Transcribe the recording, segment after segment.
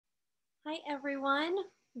Hi, everyone.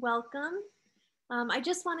 Welcome. I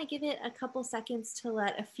just want to give it a couple seconds to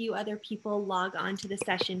let a few other people log on to the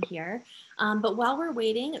session here. But while we're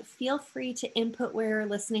waiting, feel free to input where you're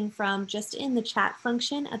listening from just in the chat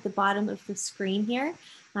function at the bottom of the screen here.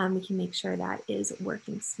 We can make sure that is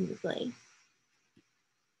working smoothly.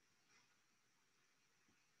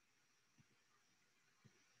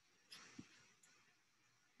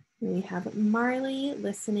 We have Marley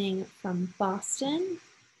listening from Boston.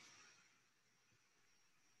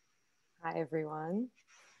 Hi, everyone.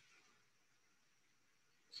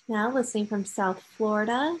 Now listening from South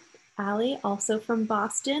Florida. Allie, also from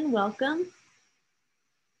Boston, welcome.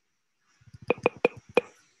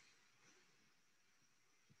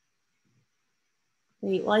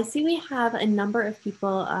 Great. Well, I see we have a number of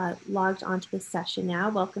people logged onto the session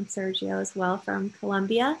now. Welcome, Sergio, as well from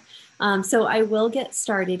Colombia. So I will get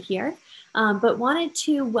started here, but wanted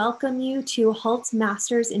to welcome you to Hult's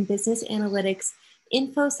Masters in Business Analytics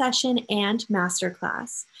info session and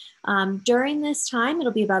masterclass. During this time,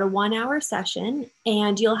 it'll be about a 1-hour session,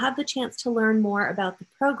 and you'll have the chance to learn more about the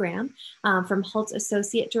program from Hult's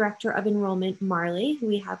Associate Director of Enrollment, Marley, who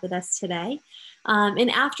we have with us today. And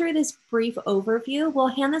after this brief overview, we'll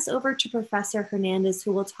hand this over to Professor Hernandez,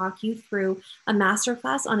 who will talk you through a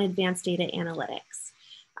masterclass on advanced data analytics.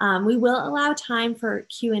 We will allow time for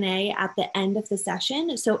Q&A at the end of the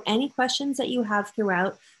session. So any questions that you have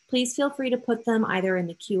throughout, please feel free to put them either in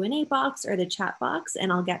the Q&A box or the chat box,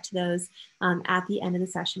 and I'll get to those at the end of the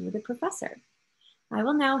session with the professor. I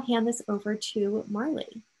will now hand this over to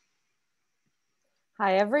Marley.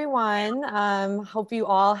 Hi, everyone. Hope you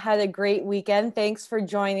all had a great weekend. Thanks for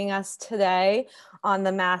joining us today on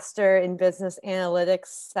the Master in Business Analytics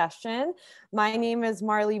session. My name is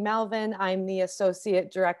Marley Melvin. I'm the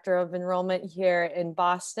Associate Director of Enrollment here in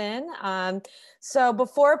Boston. So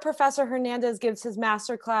before Professor Hernandez gives his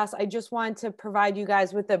masterclass, I just want to provide you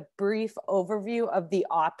guys with a brief overview of the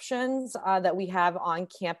options that we have on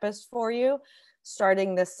campus for you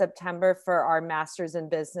starting this September for our Masters in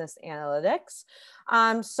Business Analytics.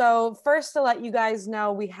 So first, to let you guys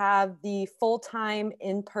know, we have the full-time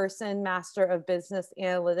in-person Master of Business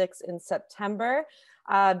Analytics in September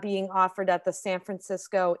being offered at the San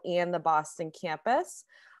Francisco and the Boston campus.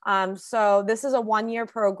 So this is a 1-year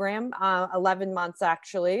program, 11 months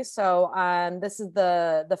actually. So this is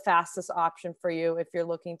the fastest option for you if you're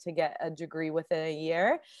looking to get a degree within a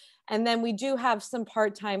year. And then we do have some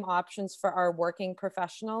part-time options for our working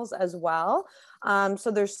professionals as well.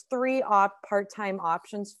 So there's 3 part-time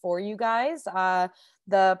options for you guys.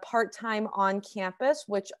 The part-time on campus,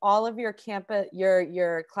 which all of your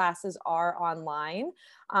your classes are online.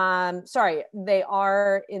 Sorry, they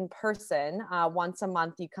are in person. Once a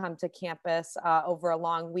month you come to campus over a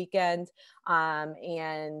long weekend,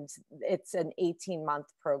 and it's an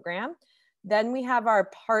 18-month program. Then we have our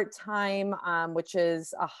part-time, which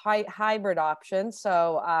is a hybrid option.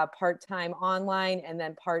 So part-time online and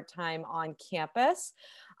then part-time on campus.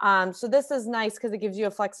 So this is nice because it gives you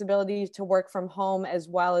a flexibility to work from home as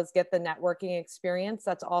well as get the networking experience.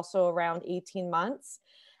 That's also around 18 months.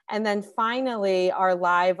 And then finally, our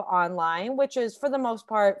live online, which is for the most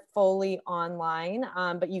part fully online,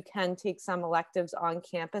 but you can take some electives on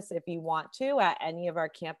campus if you want to at any of our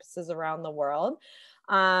campuses around the world.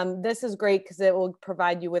 This is great because it will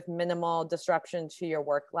provide you with minimal disruption to your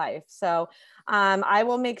work life. So I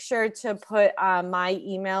will make sure to put my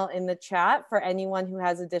email in the chat for anyone who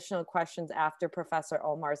has additional questions after Professor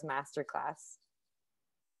Omar's masterclass.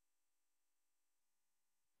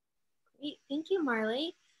 Great, thank you,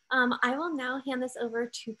 Marley. I will now hand this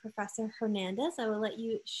over to Professor Hernandez. I will let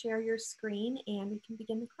you share your screen and we can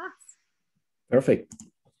begin the class. Perfect.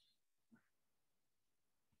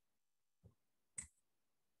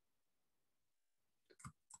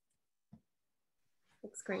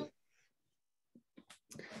 Looks great.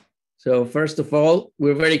 So first of all,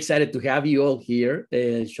 we're very excited to have you all here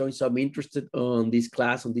and showing some interest on this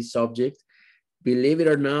class, on this subject. Believe it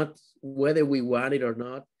or not, whether we want it or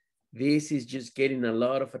not, this is just getting a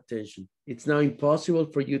lot of attention. It's now impossible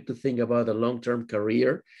for you to think about a long-term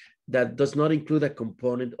career that does not include a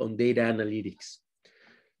component on data analytics.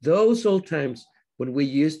 Those old times when we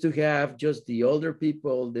used to have just the older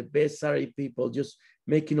people, the best salary people just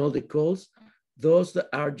making all the calls, those that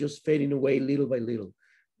are just fading away little by little.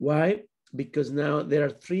 Why? Because now there are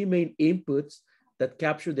 3 main inputs that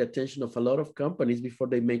capture the attention of a lot of companies before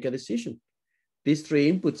they make a decision. These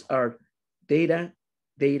 3 inputs are data,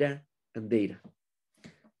 data, and data.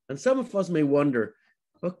 And some of us may wonder,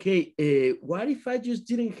 okay, what if I just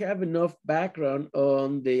didn't have enough background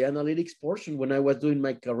on the analytics portion when I was doing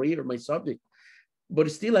my career, my subject?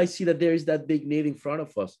 But still I see that there is that big need in front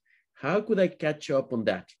of us. How could I catch up on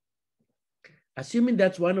that? Assuming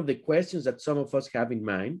that's one of the questions that some of us have in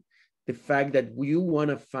mind, the fact that you want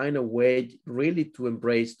to find a way really to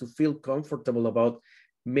embrace, to feel comfortable about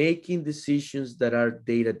making decisions that are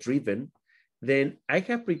data-driven, then I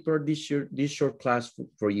have prepared this short class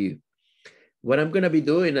for you. What I'm going to be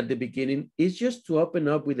doing at the beginning is just to open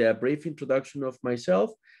up with a brief introduction of myself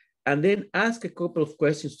and then ask a couple of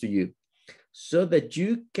questions to you so that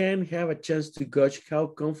you can have a chance to gauge how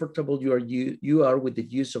comfortable you are with the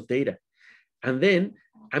use of data. And then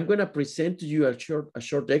I'm going to present to you a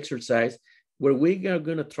short exercise where we are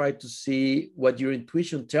going to try to see what your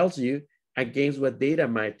intuition tells you against what data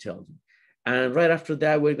might tell you. And right after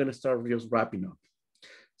that, we're going to start just wrapping up.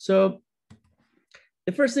 So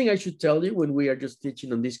the first thing I should tell you when we are just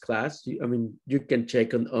teaching on this class, I mean, you can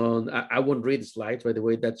check on I won't read the slides, by the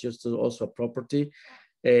way, that's just also a property.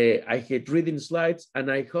 I hate reading slides,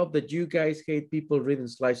 and I hope that you guys hate people reading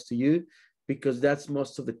slides to you, because that's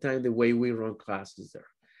most of the time the way we run classes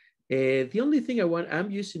there. The only thing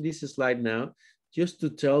I'm using this slide now just to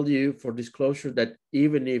tell you for disclosure that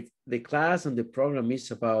even if the class and the program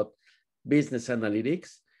is about business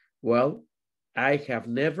analytics, well, I have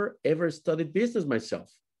never ever studied business myself.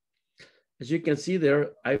 As you can see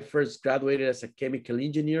there, I first graduated as a chemical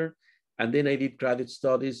engineer, and then I did graduate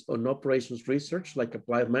studies on operations research, like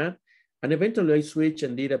applied math, and eventually I switched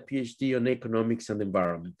and did a PhD on economics and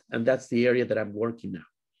environment. And that's the area that I'm working now.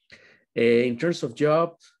 In terms of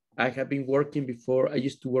job, I have been working before. I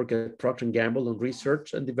used to work at Procter & Gamble on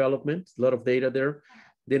research and development, a lot of data there.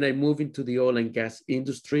 Then I moved into the oil and gas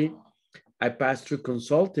industry. I passed through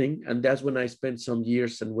consulting, and that's when I spent some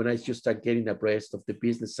years and when I just started getting abreast of the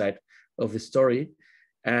business side of the story.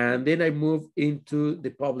 And then I moved into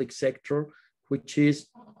the public sector, which is,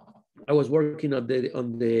 I was working on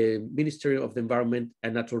the Ministry of the Environment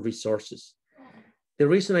and Natural Resources. The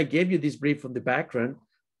reason I gave you this brief on the background,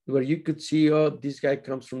 where you could see, oh, this guy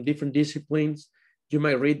comes from different disciplines. You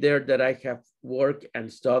might read there that I have worked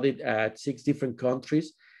and studied at 6 different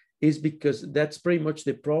countries, is because that's pretty much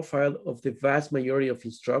the profile of the vast majority of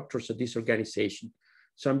instructors at this organization.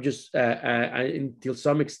 So I'm just, until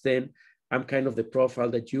some extent, I'm kind of the profile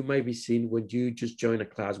that you might be seeing when you just join a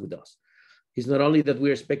class with us. It's not only that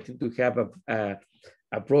we're expecting to have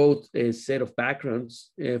a broad set of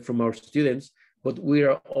backgrounds from our students, but we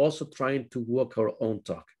are also trying to walk our own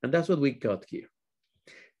talk. And that's what we got here.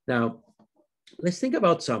 Now, let's think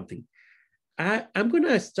about something. I'm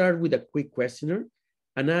gonna start with a quick questionnaire,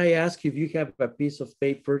 and I ask you if you have a piece of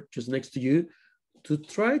paper just next to you to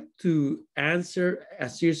try to answer a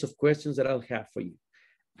series of questions that I'll have for you.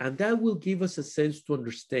 And that will give us a sense to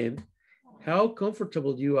understand how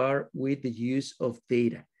comfortable you are with the use of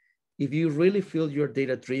data, if you really feel you're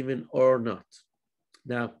data-driven or not.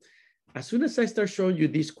 Now, as soon as I start showing you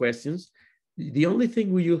these questions, the only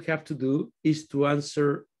thing you'll have to do is to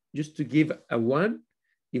answer, just to give a 1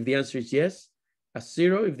 if the answer is yes, a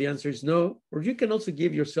 0 if the answer is no, or you can also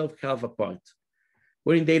give yourself half a point.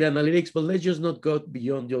 We're in data analytics, but let's just not go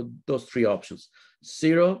beyond those 3 options: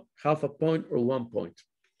 0, half a point, or 1 point.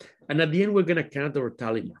 And at the end, we're gonna count our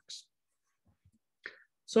tally marks.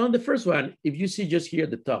 So on the first one, if you see just here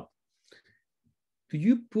at the top, do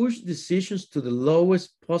you push decisions to the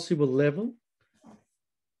lowest possible level?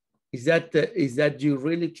 Is that you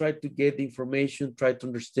really try to get the information, try to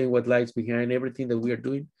understand what lies behind everything that we are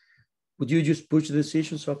doing? Would you just push the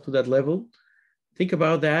decisions up to that level? Think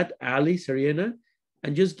about that, Ali, Serena,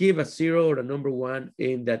 and just give a 0 or a number 1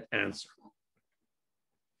 in that answer.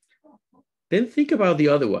 Then think about the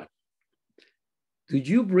other one. Do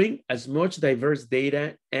you bring as much diverse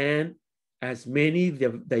data and as many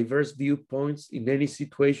diverse viewpoints in any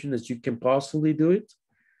situation as you can possibly do it?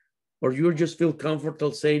 Or you just feel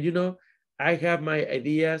comfortable saying, you know, I have my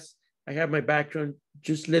ideas, I have my background,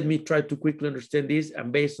 just let me try to quickly understand this,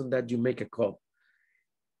 and based on that, you make a call.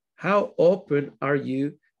 How open are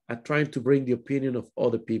you at trying to bring the opinion of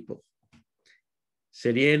other people?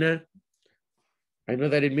 Serena, I know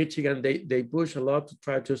that in Michigan, they push a lot to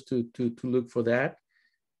try just to look for that.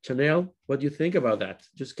 Chanel, what do you think about that?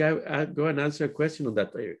 Just go and answer a question on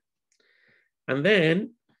that area. And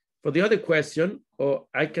then for the other question,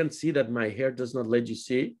 I can see that my hair does not let you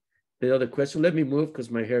see the other question. Let me move because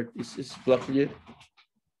my hair is blocking it.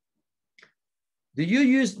 Do you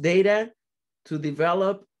use data to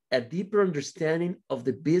develop a deeper understanding of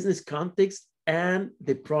the business context and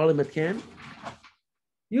the problem at hand?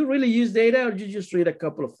 You really use data, or you just read a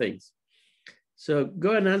couple of things? So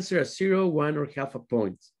go and answer a 0, 1, or half a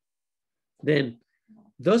point. Then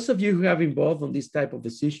those of you who have involved on this type of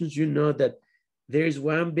decisions, you know that there is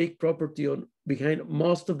one big property behind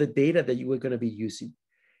most of the data that you are going to be using.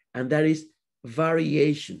 and that is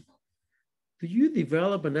variation. Do you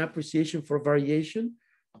develop an appreciation for variation,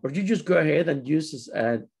 or do you just go ahead and use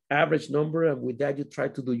an average number, and with that you try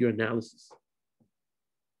to do your analysis?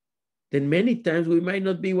 Then many times we might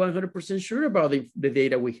not be 100% sure about the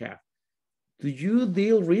data we have. Do you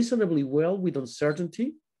deal reasonably well with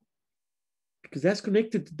uncertainty? Because that's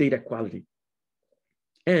connected to data quality.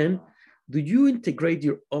 And do you integrate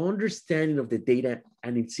your understanding of the data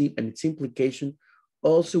and its implication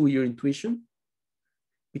also with your intuition?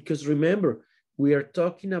 Because remember, we are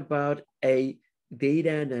talking about a data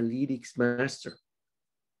analytics master.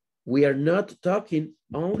 We are not talking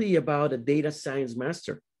only about a data science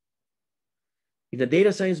master. In a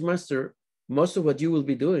data science master, most of what you will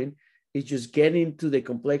be doing is just getting into the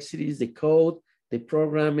complexities, the code, the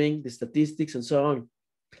programming, the statistics, and so on.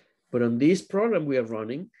 But on this program we are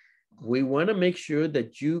running, we want to make sure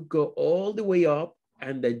that you go all the way up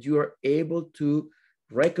and that you are able to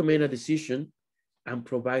recommend a decision and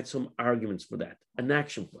provide some arguments for that, an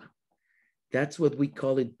action plan. That's what we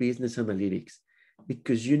call it business analytics,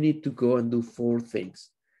 because you need to go and do 4 things.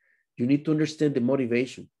 You need to understand the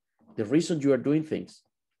motivation, the reason you are doing things.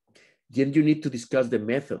 Then you need to discuss the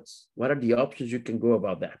methods. What are the options you can go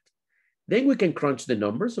about that? Then we can crunch the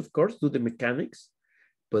numbers, of course, do the mechanics,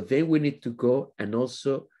 but then we need to go and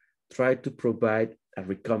also try to provide a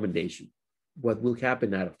recommendation. What will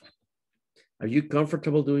happen out of that? Are you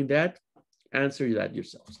comfortable doing that? Answer that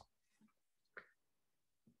yourselves.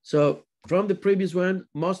 So from the previous one,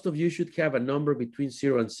 most of you should have a number between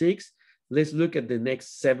 0 and 6. Let's look at the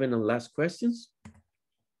next 7 and last questions.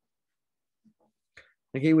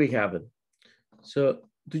 And here we have it. So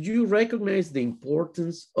do you recognize the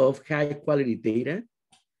importance of high quality data?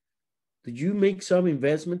 Did you make some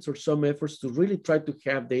investments or some efforts to really try to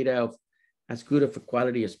have data of as good of a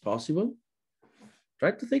quality as possible?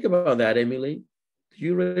 Try to think about that, Emily. Do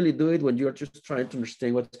you really do it when you're just trying to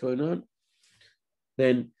understand what's going on?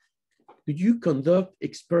 Then, do you conduct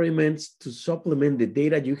experiments to supplement the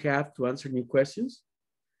data you have to answer new questions?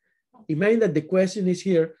 Imagine that the question is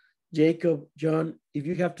here, Jacob, John, if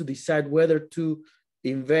you have to decide whether to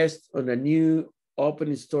invest on a new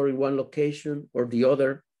opening store in one location or the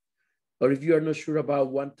other, or if you are not sure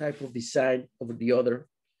about one type of design over the other,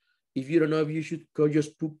 if you don't know if you should go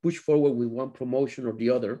just push forward with one promotion or the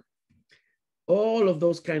other, all of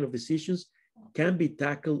those kind of decisions can be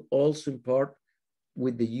tackled also in part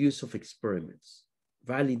with the use of experiments,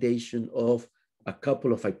 validation of a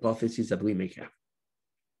couple of hypotheses that we may have.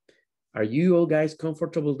 Are you all guys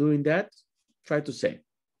comfortable doing that? Try to say.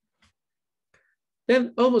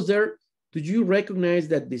 Then almost there, do you recognize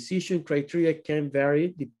that decision criteria can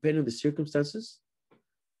vary depending on the circumstances?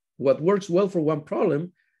 What works well for one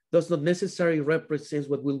problem does not necessarily represent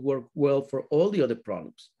what will work well for all the other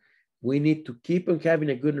problems. We need to keep on having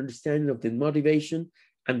a good understanding of the motivation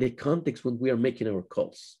and the context when we are making our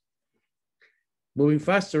calls. Moving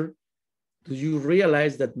faster, do you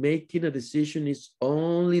realize that making a decision is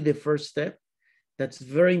only the first step? That's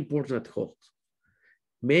very important at Hult.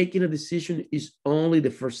 Making a decision is only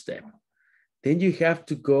the first step. Then you have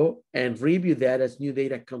to go and review that as new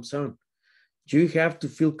data comes on. You have to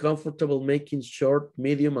feel comfortable making short,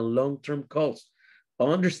 medium, and long-term calls,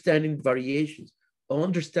 understanding variations,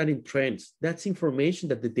 understanding trends. That's information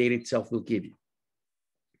that the data itself will give you.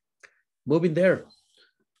 Moving there,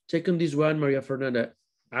 check on this one, Maria Fernanda.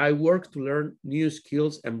 I work to learn new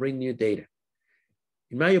skills and bring new data.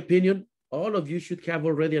 In my opinion, all of you should have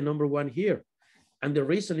already a number 1 here. And the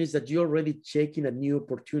reason is that you're already checking at new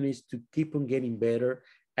opportunities to keep on getting better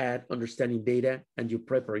at understanding data and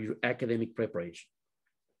your academic preparation.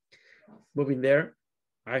 Moving there,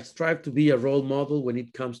 I strive to be a role model when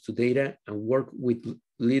it comes to data and work with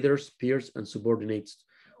leaders, peers, and subordinates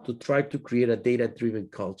to try to create a data-driven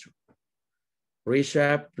culture.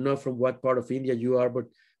 Rishabh, I don't know from what part of India you are, but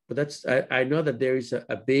that's I know that there is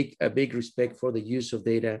a big respect for the use of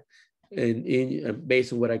data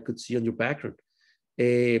based on what I could see on your background.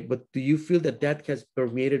 But do you feel that that has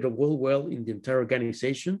permeated well in the entire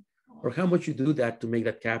organization, or how much you do that to make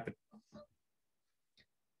that happen?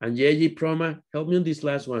 And Yeji Proma, help me on this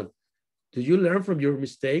last one. Do you learn from your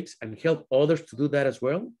mistakes and help others to do that as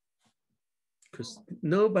well? Because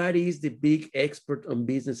nobody is the big expert on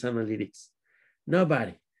business analytics.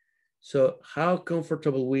 Nobody. So how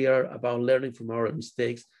comfortable we are about learning from our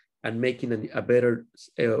mistakes and making a better,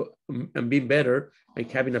 and being better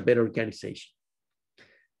and having a better organization.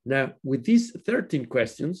 Now, with these 13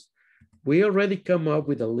 questions, we already come up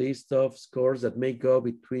with a list of scores that may go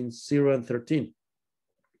between 0 and 13.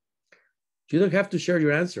 You don't have to share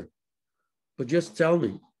your answer, but just tell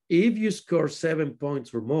me, if you score 7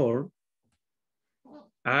 points or more,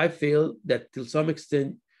 I feel that to some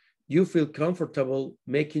extent, you feel comfortable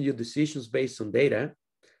making your decisions based on data,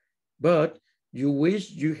 but you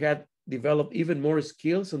wish you had developed even more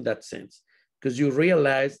skills in that sense, because you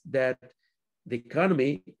realize that the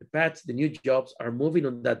economy, the paths, the new jobs are moving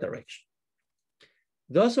on that direction.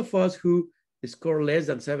 Those of us who score less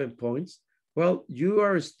than 7 points, well, you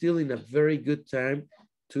are still in a very good time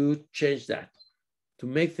to change that, to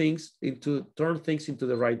make things into, turn things into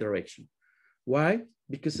the right direction. Why?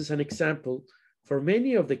 Because as an example, for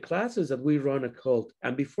many of the classes that we run at Hult,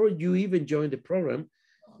 and before you even join the program,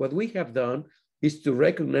 what we have done is to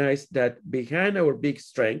recognize that behind our big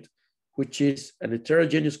strength, which is an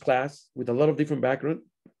heterogeneous class with a lot of different background,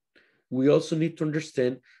 we also need to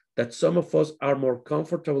understand that some of us are more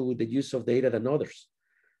comfortable with the use of data than others.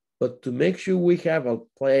 But to make sure we have a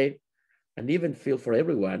play and even feel for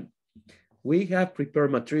everyone, we have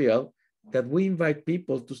prepared material that we invite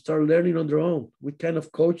people to start learning on their own. We kind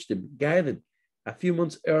of coach them, guide them a few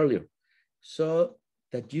months earlier so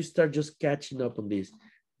that you start just catching up on this.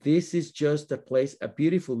 This is just a place, a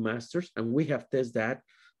beautiful master's, and we have tested that.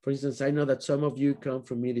 For instance, I know that some of you come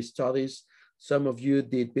from media studies, some of you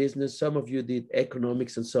did business, some of you did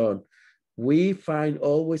economics and so on. We find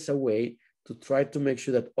always a way to try to make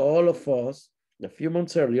sure that all of us, a few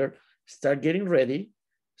months earlier, start getting ready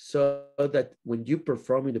so that when you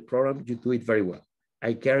perform in the program, you do it very well.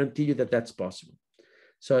 I guarantee you that that's possible.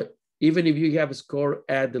 So even if you have a score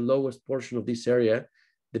at the lowest portion of this area,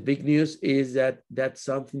 the big news is that that's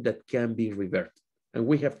something that can be reverted. And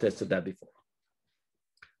we have tested that before.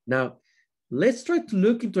 Now, let's try to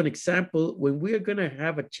look into an example when we are going to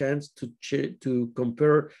have a chance to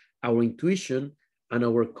compare our intuition and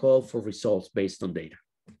our call for results based on data.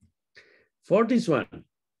 For this one,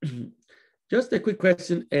 just a quick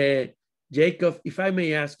question, Jacob, if I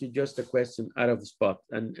may ask you just a question out of the spot,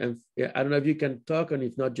 and I don't know if you can talk, and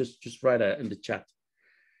if not, just write in the chat.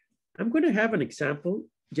 I'm going to have an example,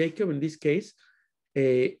 Jacob, in this case,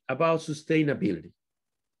 about sustainability.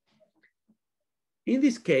 In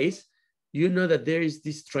this case, you know that there is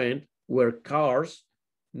this trend where cars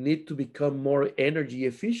need to become more energy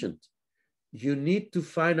efficient. You need to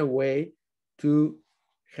find a way to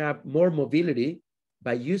have more mobility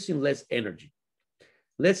by using less energy.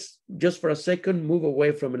 Let's just for a second move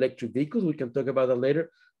away from electric vehicles. We can talk about that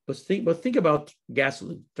later, but think about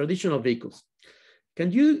gasoline, traditional vehicles.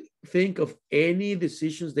 Can you think of any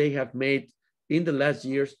decisions they have made in the last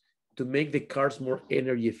years to make the cars more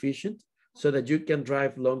energy efficient so that you can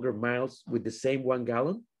drive longer miles with the same 1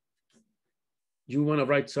 gallon? You want to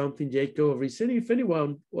write something, Jacob or Vicente? If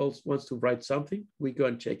anyone else wants to write something, we go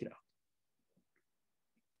and check it out.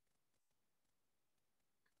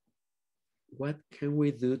 What can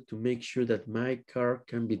we do to make sure that my car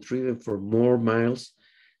can be driven for more miles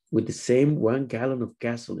with the same 1 gallon of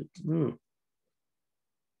gasoline?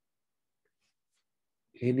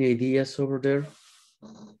 Any ideas over there?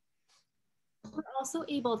 We're also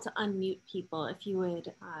able to unmute people if you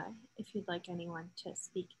would, if you'd like anyone to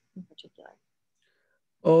speak in particular.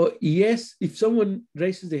 Oh, yes, if someone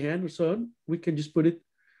raises the hand or so on, we can just put it,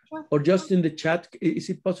 sure. Or just in the chat. Is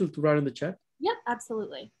it possible to write in the chat? Yep,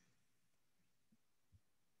 absolutely.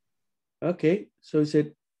 Okay, so he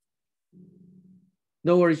said,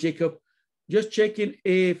 no worries, Jacob. Just checking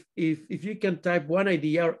if you can type one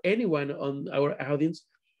idea, or anyone on our audience,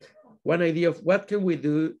 one idea of what can we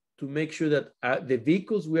do to make sure that the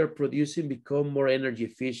vehicles we are producing become more energy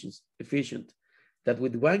efficient, that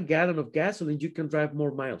with 1 gallon of gasoline, you can drive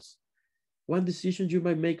more miles. One decision you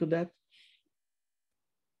might make on that?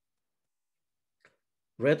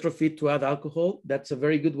 Retrofit to add alcohol. That's a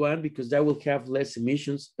very good one because that will have less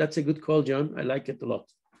emissions. That's a good call, John. I like it a lot.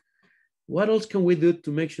 What else can we do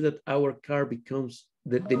to make sure that our car becomes,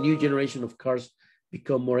 the new generation of cars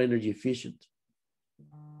become more energy efficient?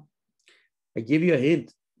 I give you a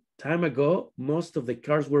hint. Time ago, most of the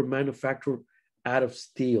cars were manufactured out of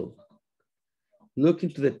steel. Look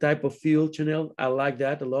into the type of fuel, Chanel. I like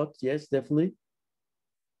that a lot. Yes, definitely.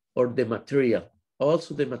 Or the material.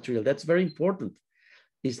 Also the material. That's very important.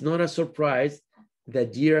 It's not a surprise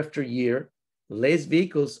that year after year, less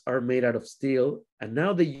vehicles are made out of steel, and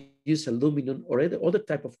now they use aluminum or other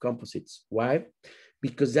type of composites. Why?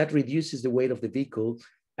 Because that reduces the weight of the vehicle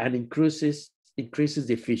and increases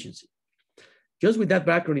the efficiency. Just with that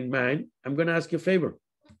background in mind, I'm going to ask you a favor.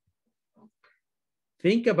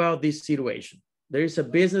 Think about this situation. There is a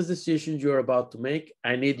business decision you're about to make.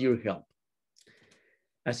 I need your help.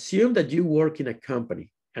 Assume that you work in a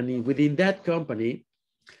company, and within that company,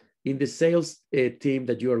 in the sales team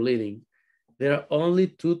that you are leading, there are only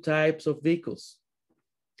 2 types of vehicles.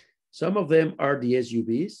 Some of them are the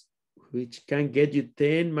SUVs, which can get you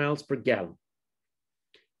 10 miles per gallon.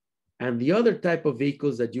 And the other type of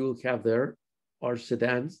vehicles that you will have there are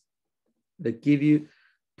sedans that give you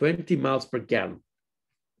 20 miles per gallon.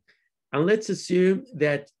 And let's assume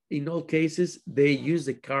that in all cases, they use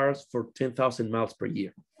the cars for 10,000 miles per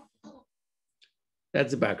year.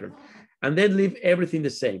 That's the background. And then leave everything the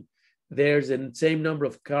same. There's the same number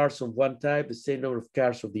of cars on one type, the same number of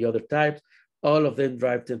cars of the other types. All of them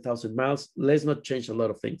drive 10,000 miles. Let's not change a lot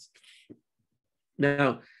of things.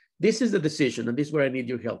 Now, this is the decision, and this is where I need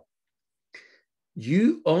your help.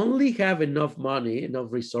 You only have enough money, enough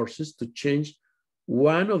resources to change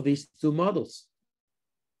one of these two models.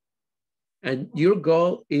 And your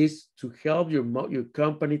goal is to help your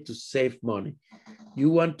company to save money. You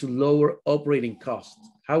want to lower operating costs.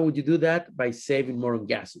 How would you do that? By saving more on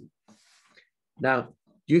gasoline. Now,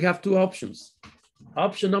 you have two options.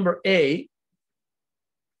 Option number A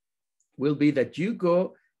will be that you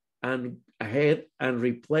go ahead and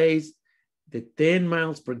replace the 10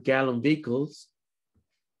 miles per gallon vehicles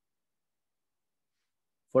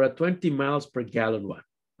for a 20 miles per gallon one.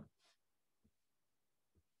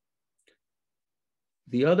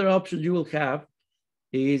 The other option you will have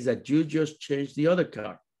is that you just change the other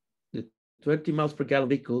car, the 20 miles per gallon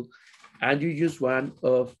vehicle, and you use one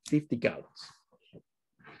of 50 gallons.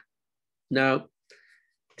 Now,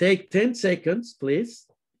 take 10 seconds, please,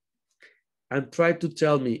 and try to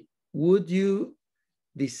tell me, would you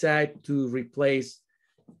decide to replace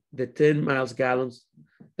the 10 miles gallons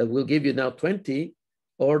that will give you now 20,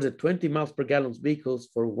 or the 20 miles per gallon vehicles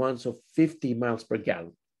for ones of 50 miles per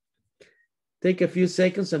gallon? Take a few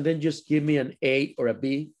seconds and then just give me an A or a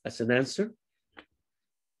B as an answer.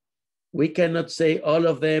 We cannot say all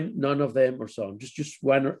of them, none of them, or so on. Just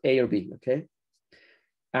one or A or B, okay?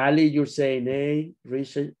 Ali, you're saying A.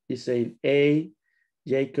 Risha is saying A.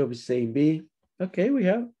 Jacob is saying B. Okay, we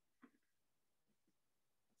have.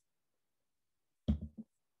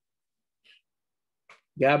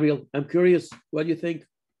 Gabriel, I'm curious, what do you think?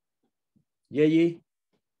 Yeyi?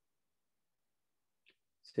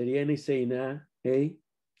 Seriani saying A.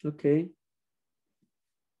 Okay.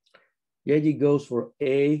 Yeji goes for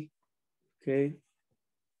A. Okay.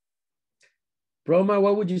 Proma,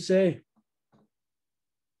 what would you say?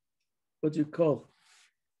 What do you call?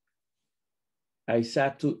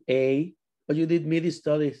 Aisatu A. Oh, you did media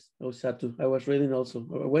studies, Aisatu. I was reading also.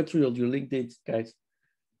 I went through your LinkedIn, guys.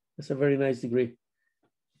 That's a very nice degree.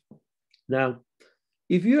 Now,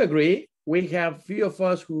 if you agree, we have few of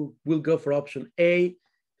us who will go for option A.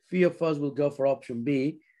 Few of us will go for option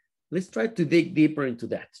B. Let's try to dig deeper into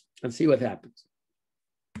that and see what happens.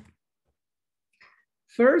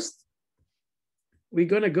 First, we're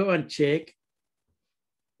gonna go and check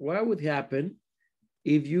what would happen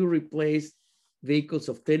if you replace vehicles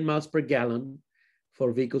of 10 miles per gallon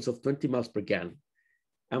for vehicles of 20 miles per gallon.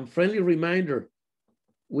 And friendly reminder,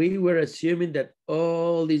 we were assuming that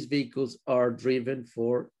all these vehicles are driven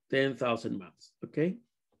for 10,000 miles, okay?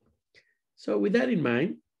 So with that in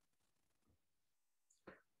mind,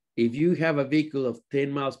 if you have a vehicle of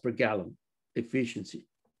 10 miles per gallon efficiency,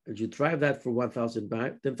 and you drive that for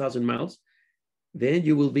 10,000 miles, then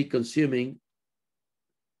you will be consuming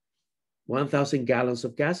 1,000 gallons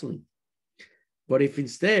of gasoline. But if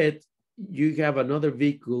instead you have another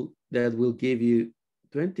vehicle that will give you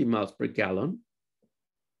 20 miles per gallon,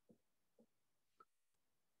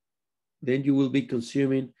 then you will be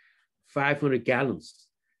consuming 500 gallons,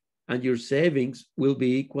 and your savings will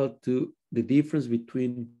be equal to the difference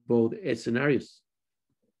between both scenarios.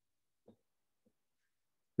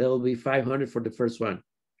 That will be 500 for the first one.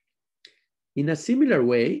 In a similar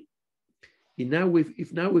way,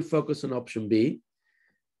 if now we focus on option B,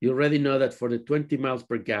 you already know that for the 20 miles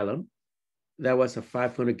per gallon, that was a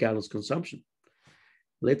 500 gallons consumption.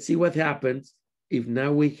 Let's see what happens if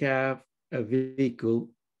now we have a vehicle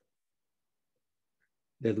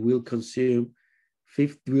that will consume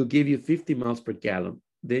will give you 50 miles per gallon.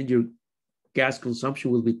 Then your gas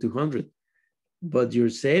consumption will be 200, but your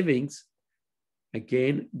savings,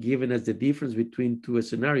 again, given as the difference between two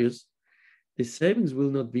scenarios, the savings will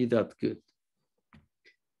not be that good.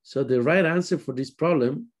 So the right answer for this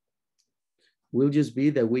problem will just be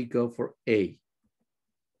that we go for A.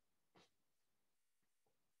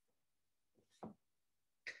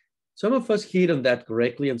 Some of us hit on that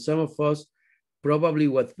correctly, and some of us probably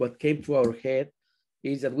what came to our head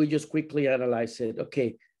is that we just quickly analyze it.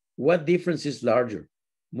 Okay, what difference is larger?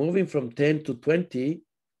 Moving from 10 to 20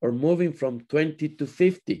 or moving from 20 to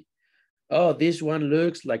 50? Oh, this one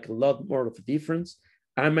looks like a lot more of a difference.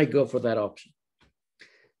 I might go for that option.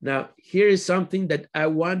 Now, here is something that I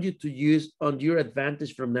want you to use on your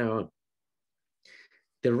advantage from now on.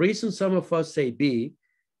 The reason some of us say B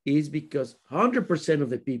is because 100% of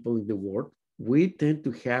the people in the world, we tend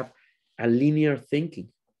to have a linear thinking.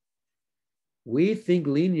 We think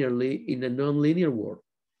linearly in a non-linear world.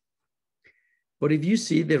 But if you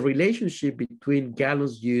see, the relationship between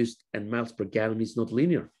gallons used and miles per gallon is not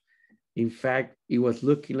linear. In fact, it was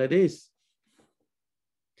looking like this.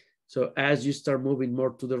 So as you start moving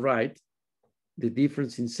more to the right, the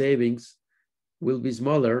difference in savings will be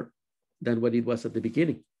smaller than what it was at the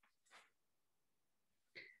beginning.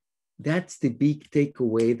 That's the big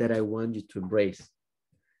takeaway that I want you to embrace.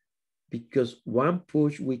 Because one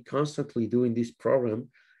push we constantly do in this program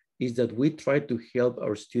is that we try to help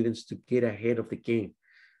our students to get ahead of the game,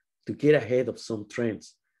 to get ahead of some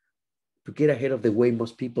trends, to get ahead of the way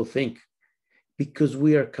most people think, because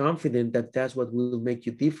we are confident that that's what will make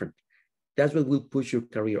you different. That's what will push your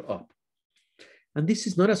career up. And this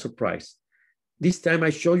is not a surprise. This time I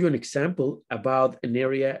show you an example about an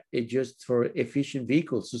area just for efficient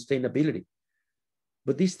vehicles, sustainability.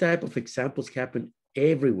 But this type of examples happen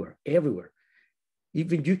everywhere, everywhere.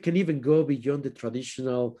 Even you can even go beyond the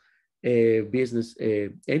traditional business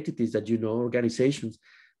entities that you know, organizations.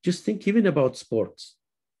 Just think even about sports.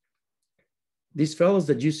 These fellows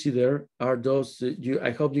that you see there are those, I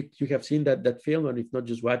hope you have seen that film, and if not,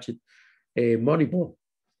 just watch it, Moneyball.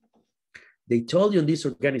 They told you in these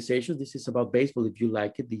organizations, this is about baseball if you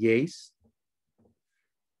like it, the A's,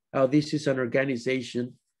 how this is an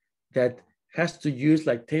organization that has to use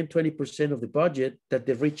like 10, 20% of the budget that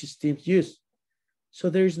the richest teams use. So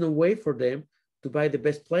there is no way for them to buy the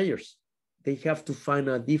best players. They have to find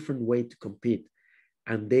a different way to compete.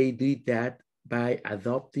 And they did that by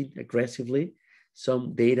adopting aggressively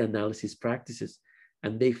some data analysis practices.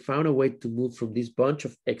 And they found a way to move from this bunch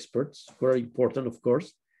of experts, who are important, of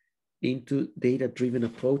course, into data-driven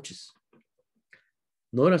approaches.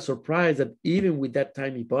 Not a surprise that even with that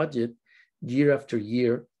tiny budget, year after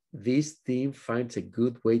year, this team finds a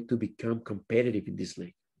good way to become competitive in this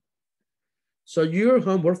league. So your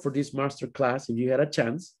homework for this masterclass, if you had a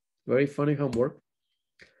chance, very funny homework,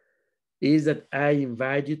 is that I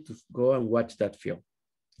invite you to go and watch that film,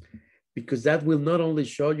 because that will not only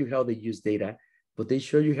show you how they use data, but they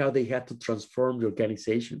show you how they had to transform the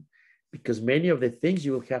organization, because many of the things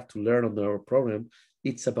you will have to learn on our program,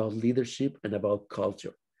 it's about leadership and about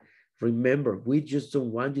culture. Remember, we just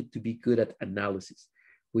don't want you to be good at analysis.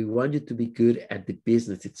 We want you to be good at the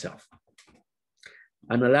business itself.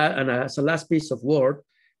 And as a last piece of word,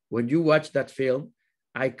 when you watch that film,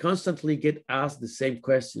 I constantly get asked the same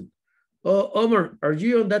question. Oh, Omar, are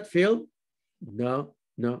you on that film? No,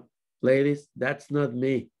 ladies, that's not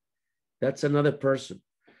me. That's another person.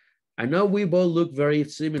 I know we both look very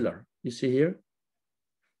similar. You see here?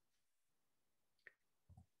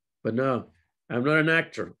 But no, I'm not an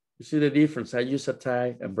actor. You see the difference? I use a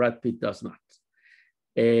tie and Brad Pitt does not.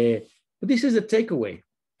 But this is the takeaway.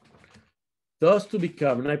 Those to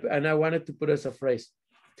become, and I wanted to put as a phrase,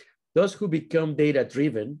 those who become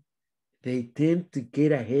data-driven, they tend to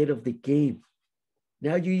get ahead of the game.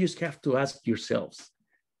 Now you just have to ask yourselves,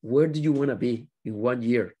 where do you want to be in 1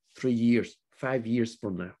 year, 3 years, 5 years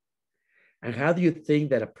from now? And how do you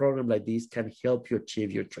think that a program like this can help you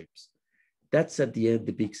achieve your dreams? That's at the end,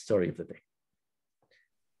 the big story of the day.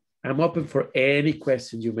 I'm open for any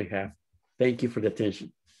questions you may have. Thank you for the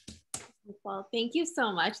attention. Well, thank you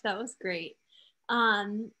so much. That was great.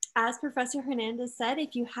 As Professor Hernandez said,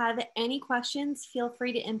 if you have any questions, feel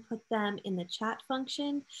free to input them in the chat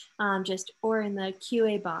function, or in the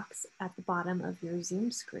QA box at the bottom of your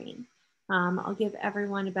Zoom screen. I'll give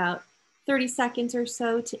everyone about 30 seconds or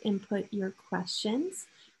so to input your questions,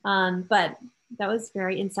 but that was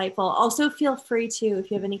very insightful. Also feel free to,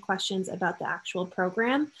 if you have any questions about the actual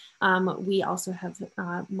program, we also have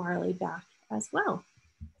Marley back as well.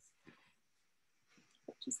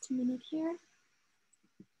 Just a minute here.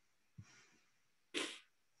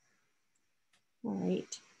 All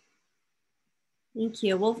right. Thank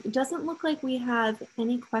you. Well, it doesn't look like we have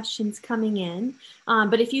any questions coming in,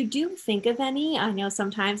 but if you do think of any, I know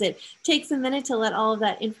sometimes it takes a minute to let all of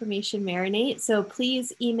that information marinate. So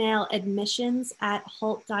please email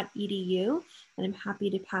admissions@hult.edu, and I'm happy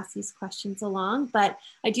to pass these questions along. But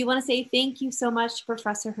I do want to say thank you so much to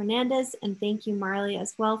Professor Hernandez, and thank you, Marley,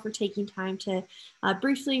 as well, for taking time to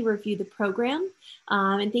briefly review the program.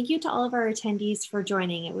 And thank you to all of our attendees for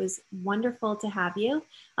joining. It was wonderful to have you.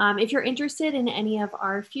 If you're interested in any of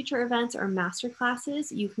our future events or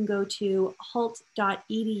masterclasses, you can go to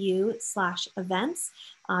hult.edu/events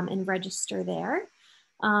and register there.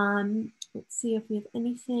 Let's see if we have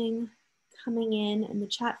anything coming in the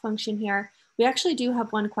chat function here. We actually do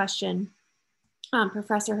have one question,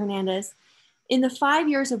 Professor Hernandez. In the 5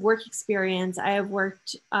 years of work experience, I have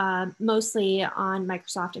worked mostly on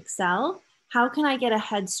Microsoft Excel. How can I get a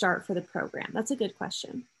head start for the program? That's a good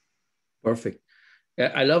question. Perfect.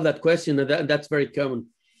 I love that question. And that's very common.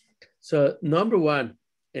 So number one,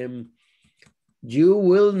 you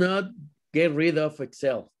will not get rid of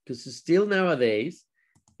Excel because still nowadays,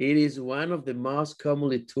 it is one of the most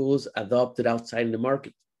commonly tools adopted outside in the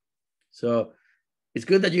market. So it's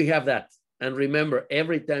good that you have that. And remember,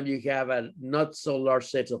 every time you have a not so large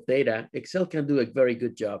set of data, Excel can do a very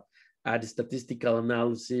good job at statistical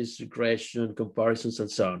analysis, regression, comparisons, and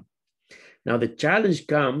so on. Now, the challenge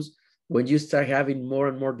comes when you start having more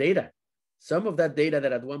and more data. Some of that data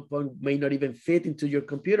that at one point may not even fit into your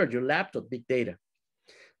computer, your laptop, big data.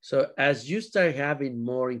 So as you start having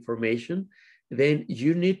more information, then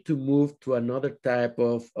you need to move to another type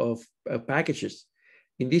of packages.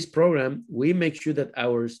 In this program, we make sure that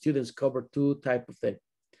our students cover two types of things.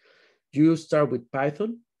 You start with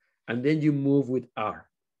Python, and then you move with R.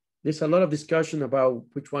 There's a lot of discussion about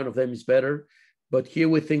which one of them is better, but here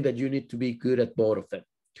we think that you need to be good at both of them.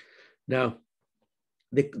 Now,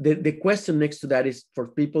 the question next to that is for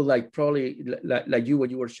people like probably like you,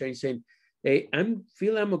 when you were saying, hey, I'm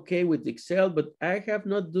okay with Excel, but I have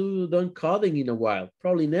not done coding in a while,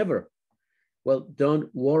 probably never. Well,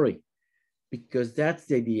 don't worry, because that's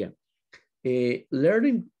the idea.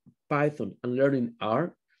 Learning Python and learning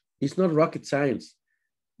R is not rocket science,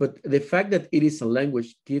 but the fact that it is a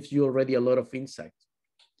language gives you already a lot of insight.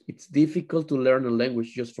 It's difficult to learn a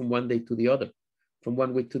language just from one day to the other, from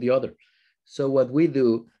one week to the other. So what we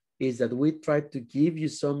do is that we try to give you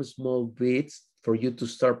some small bits for you to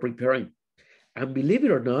start preparing. And believe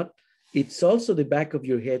it or not, it's also the back of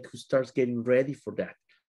your head who starts getting ready for that,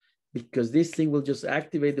 because this thing will just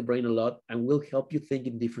activate the brain a lot and will help you think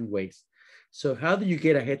in different ways. So how do you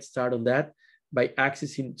get a head start on that? By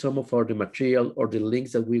accessing some of the material or the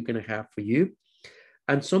links that we're going to have for you.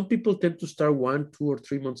 And some people tend to start 1, 2, or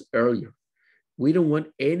 3 months earlier. We don't want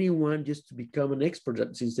anyone just to become an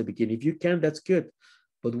expert since the beginning. If you can, that's good.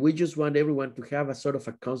 But we just want everyone to have a sort of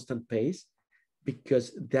a constant pace,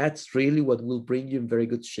 because that's really what will bring you in very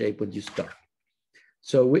good shape when you start.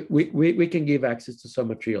 So we can give access to some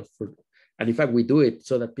material for, and in fact, we do it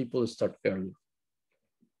so that people start early.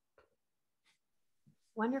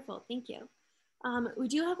 Wonderful, thank you. We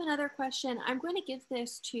do have another question. I'm going to give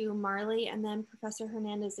this to Marley, and then Professor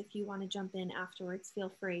Hernandez, if you want to jump in afterwards,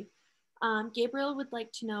 feel free. Gabriel would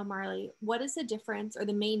like to know, Marley, what is the difference or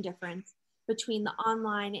the main difference between the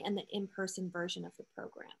online and the in-person version of the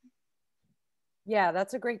program? Yeah,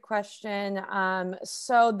 that's a great question.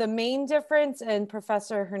 So the main difference, and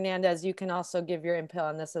Professor Hernandez, you can also give your input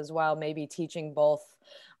on this as well, maybe teaching both.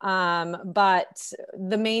 But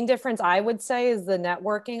the main difference I would say is the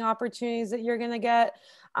networking opportunities that you're going to get.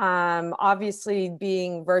 Obviously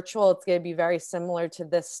being virtual, it's going to be very similar to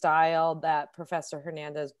this style that Professor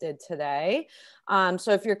Hernandez did today.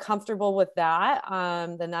 So if you're comfortable with that,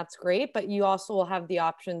 then that's great. But you also will have the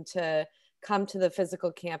option to come to the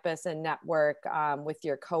physical campus and network with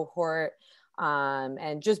your cohort.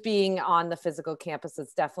 And just being on the physical campus,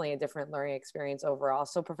 it's definitely a different learning experience overall.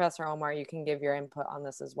 So Professor Omar, you can give your input on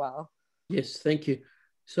this as well. Yes, thank you.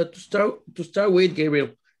 So to start with, Gabriel,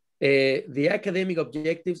 the academic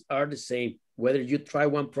objectives are the same, whether you try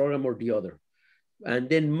one program or the other. And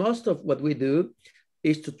then most of what we do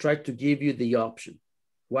is to try to give you the option.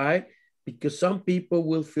 Why? Because some people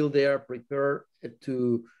will feel they are prepared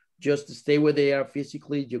to just stay where they are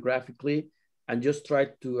physically, geographically, and just try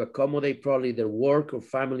to accommodate probably their work or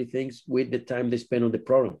family things with the time they spend on the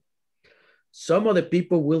program. Some other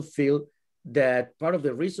people will feel that part of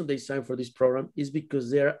the reason they signed for this program is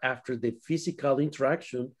because they're after the physical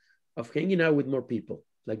interaction of hanging out with more people,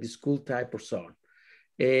 like the school type or so on.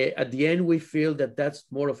 At the end, we feel that that's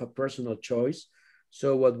more of a personal choice.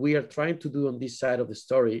 So what we are trying to do on this side of the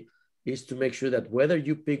story is to make sure that whether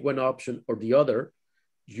you pick one option or the other,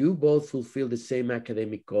 you both fulfill the same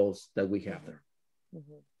academic goals that we have there.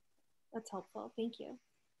 Mm-hmm. That's helpful. Thank you.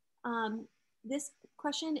 This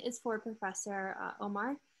question is for Professor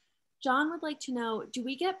Omar. John would like to know, do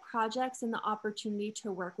we get projects and the opportunity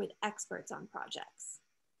to work with experts on projects?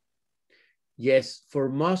 Yes, for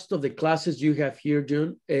most of the classes you have here,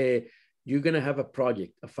 John, you're going to have a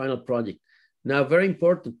project, a final project. Now, very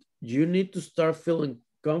important, you need to start feeling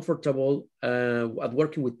comfortable at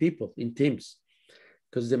working with people in teams,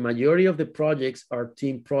 because the majority of the projects are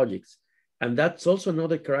team projects. And that's also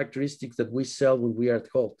another characteristic that we sell when we are at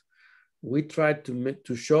Hult. We try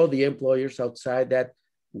to show the employers outside that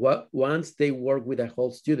once they work with a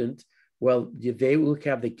Hult student, well, they will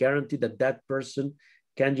have the guarantee that that person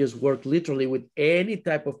can just work literally with any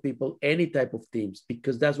type of people, any type of teams,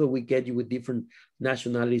 because that's what we get you with different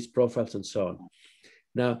nationalities, profiles, and so on.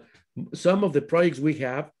 Now, some of the projects we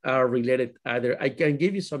have are related either, I can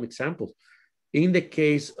give you some examples. In the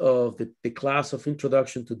case of the class of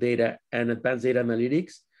Introduction to Data and Advanced Data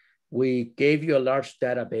Analytics, we gave you a large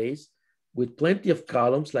database with plenty of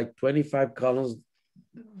columns, like 25 columns,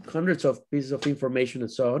 hundreds of pieces of information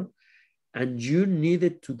and so on. And you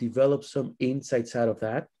needed to develop some insights out of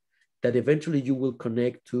that, that eventually you will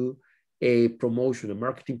connect to a promotion, a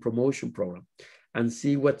marketing promotion program, and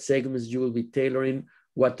see what segments you will be tailoring,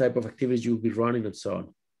 what type of activities you will be running, and so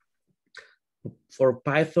on. For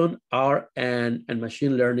Python, R, and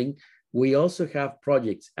machine learning, we also have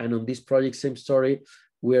projects. And on this project, same story,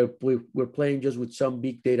 we're playing just with some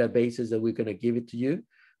big databases that we're going to give it to you.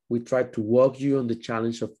 We try to walk you on the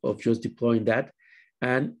challenge of just deploying that.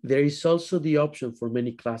 And there is also the option for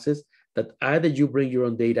many classes that either you bring your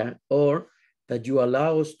own data or that you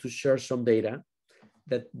allow us to share some data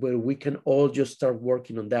that where we can all just start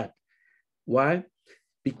working on that. Why?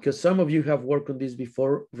 Because some of you have worked on this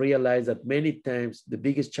before, realize that many times the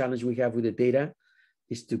biggest challenge we have with the data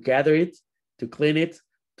is to gather it, to clean it,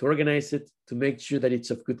 to organize it, to make sure that it's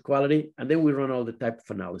of good quality, and then we run all the type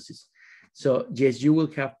of analysis. So yes, you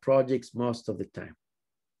will have projects most of the time.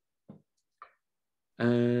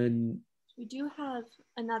 And we do have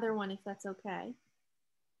another one, if that's okay.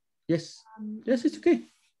 Yes, yes, it's okay.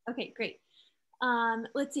 Okay, great.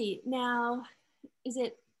 Let's see. Now, is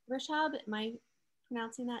it Rishab? Am I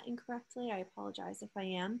pronouncing that incorrectly? I apologize if I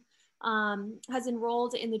am. Has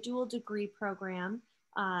enrolled in the dual degree program,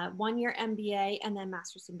 1-year MBA, and then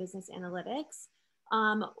Master's in Business Analytics.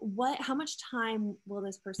 How much time will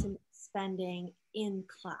this person be spending in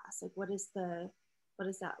class? Like, what does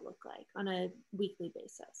that look like on a weekly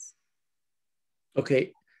basis?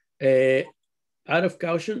 Okay. Out of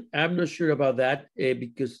caution, I'm not sure about that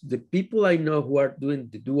because the people I know who are doing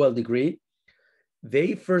the dual degree,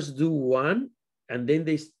 they first do one and then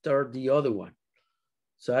they start the other one.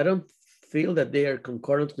 So I don't feel that they are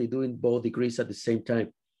concurrently doing both degrees at the same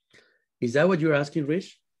time. Is that what you're asking,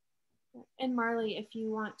 Rich? And Marley, if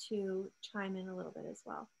you want to chime in a little bit as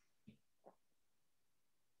well.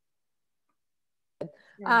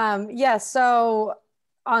 Yeah, so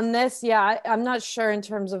on this, yeah, I'm not sure in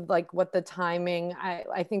terms of like what the timing,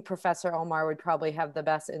 I think Professor Omar would probably have the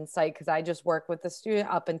best insight because I just work with the student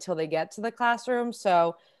up until they get to the classroom.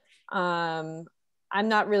 So I'm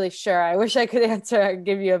not really sure. I wish I could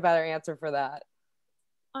give you a better answer for that.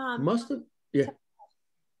 Yeah.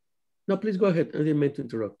 No, please go ahead. I didn't mean to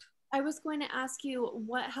interrupt. I was going to ask you,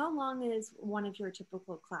 how long is one of your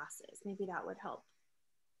typical classes? Maybe that would help.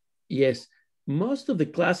 Yes. Most of the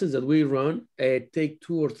classes that we run take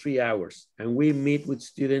 2 or 3 hours, and we meet with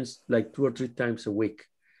students like 2 or 3 times a week,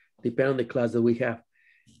 depending on the class that we have.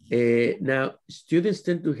 Now, students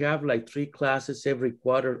tend to have like 3 classes every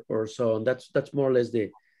quarter or so, and that's more or less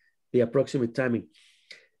the approximate timing.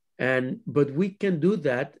 But we can do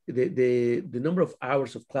that. The number of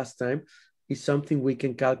hours of class time is something we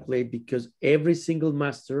can calculate because every single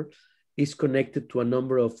master is connected to a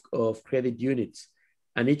number of credit units.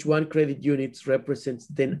 And each one credit unit represents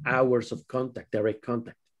 10 hours of contact, direct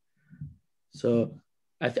contact. So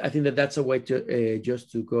I think that's a way to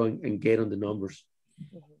just to go and get on the numbers.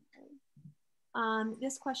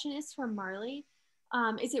 This question is from Marley.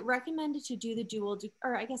 Is it recommended to do the dual,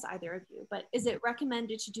 or I guess either of you, but is it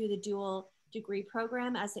recommended to do the dual degree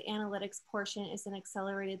program as the analytics portion is an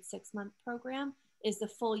accelerated 6-month program? Is the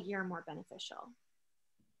full year more beneficial?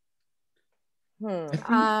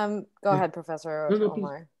 Go ahead, Professor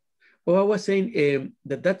Omar. Well, I was saying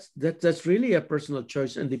that's really a personal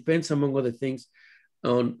choice and depends, among other things,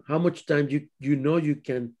 on how much time you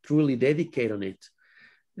can truly dedicate on it.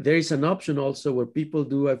 There is an option also where people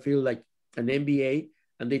do, I feel like, an MBA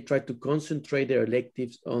and they try to concentrate their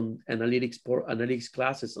electives on analytics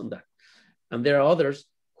classes on that. And there are others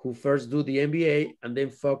who first do the MBA and then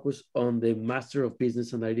focus on the Master of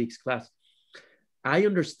Business Analytics class. I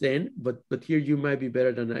understand, but here you might be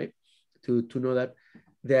better than I to know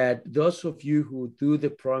that those of you who do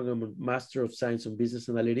the program of Master of Science on Business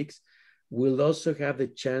Analytics will also have the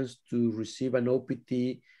chance to receive an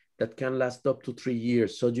OPT that can last up to 3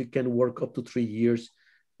 years. So you can work up to 3 years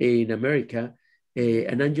in America.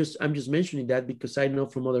 And I'm just mentioning that because I know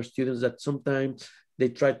from other students that sometimes they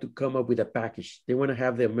try to come up with a package. They want to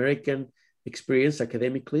have the American experience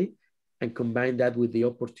academically and combine that with the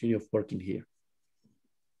opportunity of working here.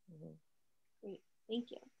 Great,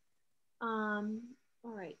 thank you.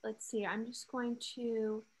 All right, let's see. I'm just going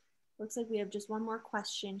to, looks like we have just one more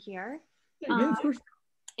question here. Yeah, of course.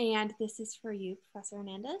 And this is for you, Professor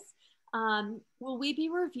Hernandez. Will we be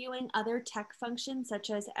reviewing other tech functions such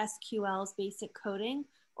as SQL's basic coding,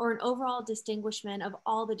 or an overall distinguishment of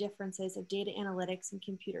all the differences of data analytics and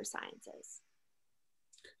computer sciences?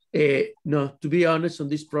 No, to be honest, on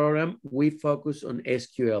this program, we focus on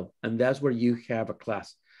SQL, and that's where you have a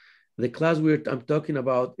class. The class I'm talking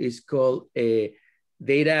about is called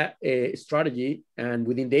data strategy, and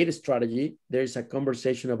within data strategy, there's a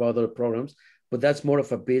conversation about other programs, but that's more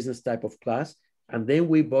of a business type of class. And then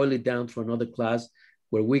we boil it down to another class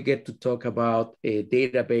where we get to talk about a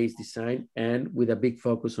database design and with a big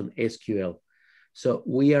focus on SQL. So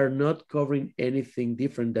we are not covering anything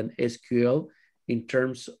different than SQL in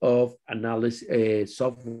terms of analysis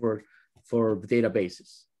software for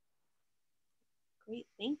databases. Great,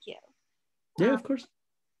 thank you. Yeah, of course.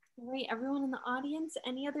 All right, everyone in the audience,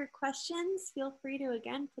 any other questions? Feel free to,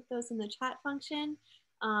 again, put those in the chat function.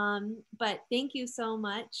 But thank you so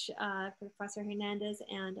much, Professor Hernandez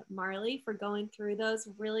and Marley, for going through those.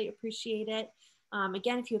 Really appreciate it.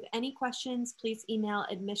 Again, if you have any questions, please email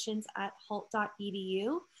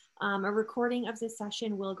admissions@hult.edu. A recording of this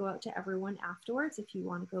session will go out to everyone afterwards if you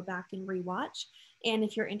want to go back and rewatch. And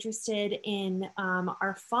if you're interested in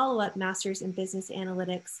our follow-up Masters in Business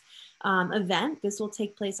Analytics event, this will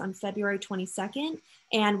take place on February 22nd,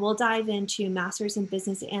 and we'll dive into Masters in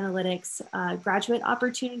Business Analytics graduate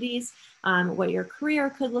opportunities, what your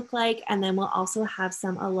career could look like, and then we'll also have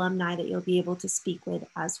some alumni that you'll be able to speak with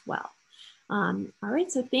as well. All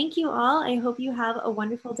right, so thank you all. I hope you have a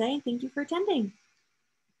wonderful day. Thank you for attending.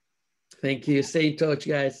 Thank you. Stay in touch,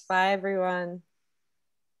 guys. Bye, everyone.